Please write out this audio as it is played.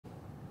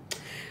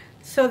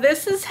So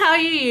this is how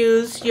you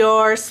use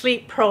your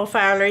sleep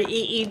profiler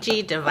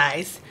EEG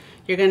device.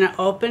 You're going to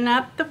open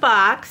up the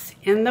box.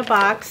 In the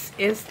box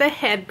is the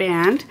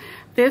headband.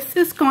 This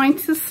is going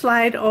to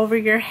slide over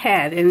your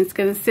head, and it's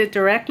going to sit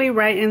directly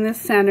right in the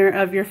center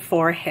of your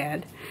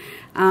forehead.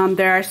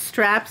 There are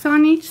straps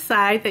on each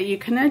side that you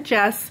can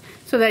adjust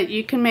so that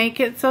you can make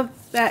it so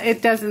that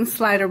it doesn't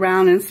slide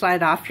around and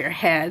slide off your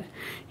head.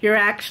 You're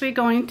actually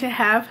going to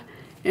have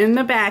in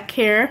the back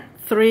here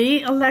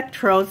 3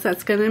 electrodes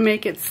that's going to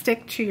make it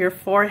stick to your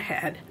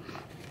forehead.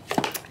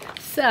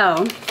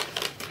 So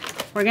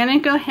we're going to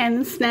go ahead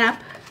and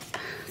snap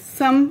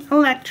some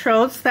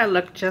electrodes that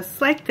look just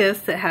like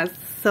this, that has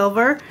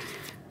silver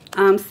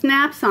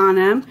snaps on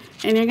them,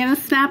 and you're going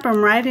to snap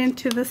them right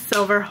into the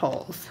silver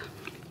holes.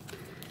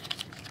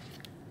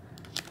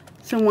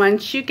 So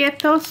once you get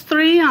those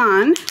 3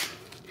 on,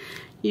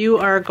 you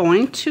are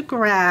going to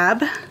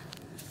grab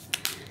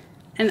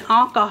an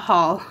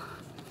alcohol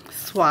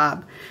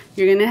swab.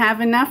 You're going to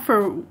have enough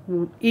for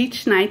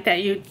each night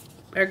that you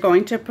are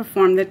going to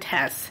perform the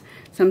test.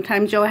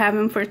 Sometimes you'll have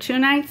them for 2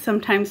 nights,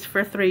 sometimes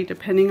for 3,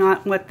 depending on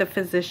what the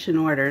physician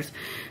orders.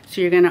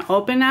 So you're going to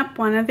open up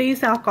one of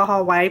these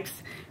alcohol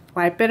wipes,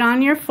 wipe it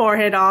on your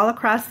forehead all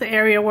across the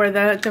area where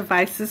the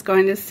device is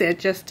going to sit,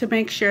 just to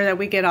make sure that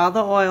we get all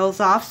the oils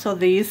off, so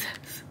these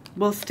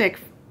will stick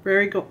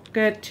very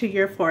good to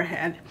your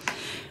forehead.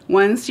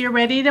 Once you're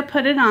ready to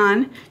put it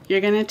on,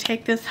 you're going to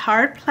take this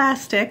hard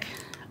plastic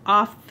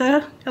off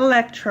the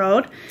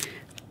electrode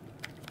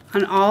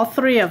on all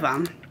 3 of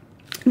them.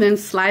 Then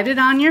slide it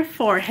on your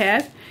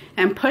forehead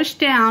and push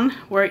down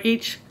where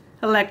each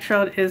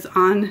electrode is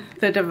on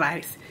the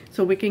device,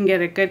 so we can get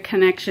a good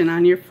connection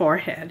on your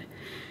forehead.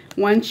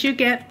 Once you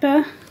get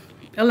the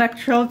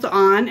electrodes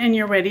on and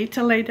you're ready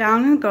to lay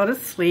down and go to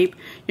sleep,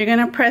 you're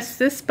going to press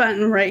this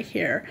button right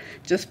here.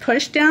 Just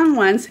push down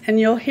once and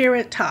you'll hear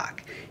it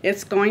talk.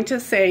 It's going to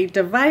say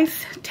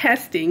device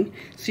testing,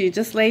 so you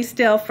just lay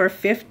still for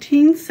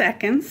 15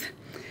 seconds.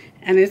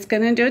 And it's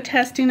going to do a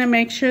testing to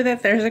make sure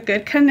that there's a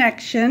good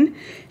connection.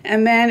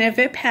 And then if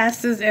it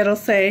passes, it'll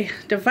say,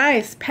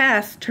 device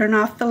passed, turn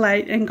off the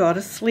light and go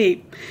to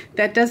sleep.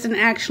 That doesn't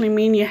actually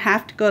mean you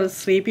have to go to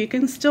sleep. You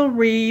can still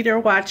read or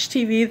watch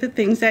TV, the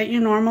things that you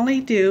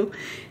normally do.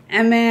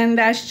 And then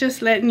that's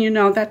just letting you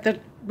know that the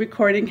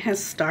recording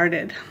has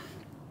started.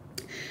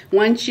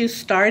 Once you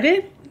start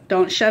it,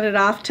 don't shut it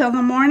off till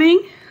the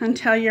morning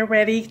until you're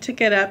ready to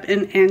get up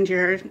and end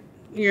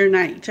your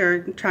night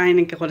or trying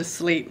to go to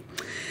sleep.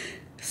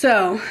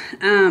 So,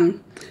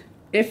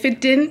 if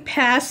it didn't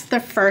pass the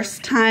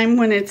first time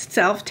when it's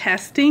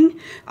self-testing,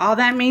 all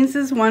that means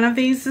is one of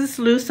these is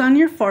loose on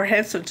your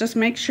forehead, so just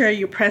make sure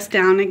you press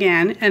down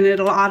again and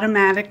it'll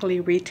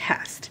automatically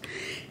retest.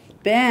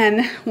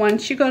 Then,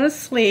 once you go to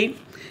sleep,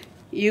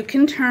 you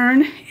can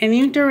turn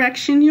any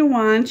direction you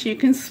want. You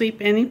can sleep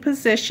any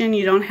position.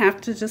 You don't have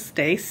to just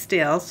stay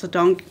still, so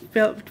don't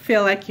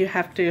feel like you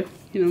have to,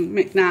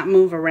 not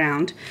move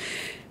around.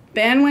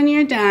 Then when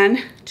you're done,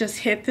 just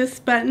hit this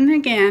button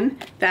again.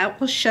 That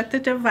will shut the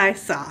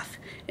device off,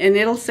 and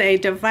it'll say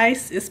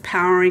device is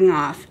powering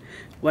off.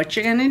 What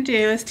you're going to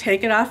do is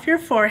take it off your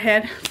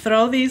forehead,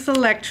 throw these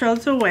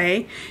electrodes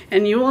away,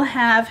 and you will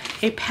have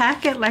a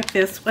packet like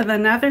this with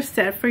another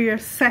set for your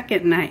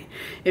second night.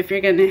 If you're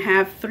going to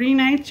have 3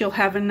 nights, you'll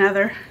have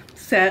another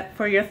set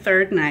for your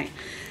 3rd night.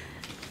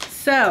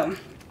 So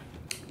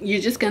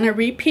you're just going to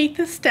repeat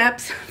the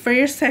steps for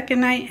your 2nd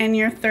night and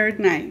your 3rd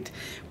night.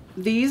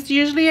 These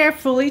usually are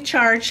fully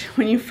charged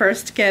when you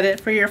first get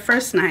it for your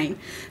 1st night.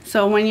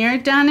 So when you're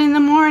done in the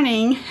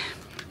morning,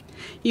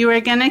 you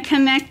are going to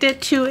connect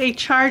it to a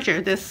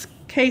charger. This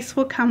case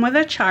will come with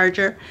a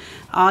charger.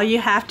 All you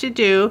have to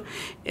do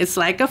is,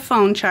 like a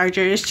phone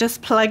charger, is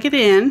just plug it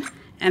in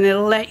and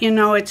it'll let you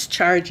know it's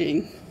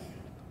charging.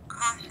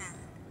 Caution,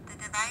 the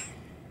device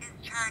is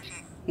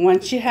charging.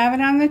 Once you have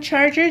it on the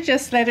charger,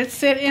 just let it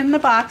sit in the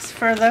box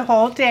for the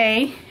whole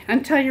day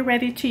until you're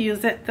ready to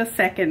use it the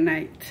 2nd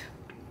night.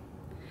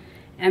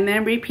 And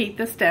then repeat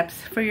the steps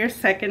for your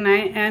 2nd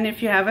night, and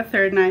if you have a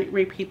 3rd night,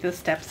 repeat the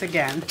steps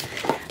again.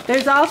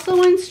 There's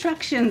also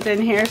instructions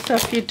in here, so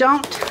if you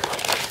don't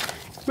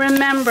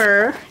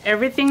remember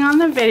everything on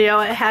the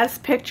video, it has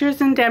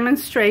pictures and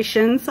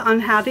demonstrations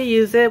on how to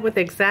use it with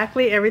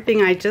exactly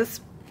everything I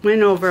just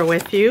went over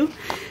with you.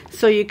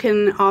 So you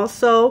can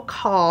also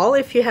call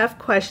if you have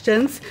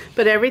questions,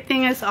 but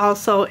everything is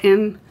also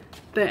in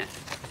the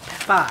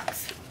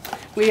box.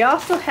 We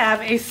also have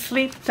a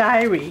sleep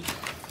diary.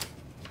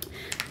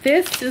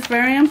 This is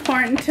very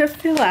important to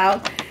fill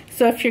out.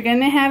 So if you're going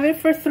to have it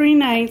for 3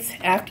 nights,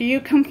 after you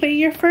complete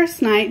your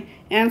 1st night,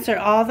 answer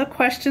all the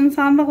questions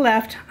on the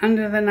left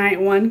under the night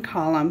 1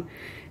 column.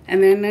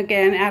 And then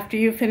again, after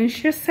you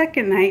finish your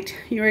 2nd night,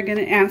 you are going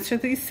to answer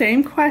these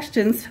same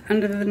questions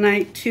under the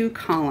night 2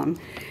 column.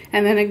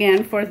 And then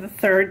again for the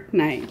 3rd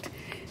night.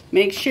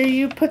 Make sure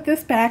you put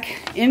this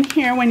back in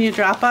here when you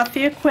drop off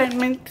the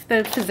equipment.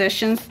 The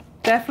physicians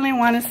definitely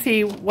want to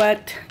see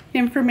what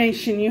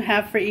information you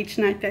have for each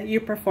night that you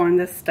perform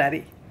this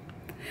study.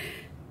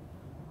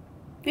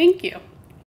 Thank you.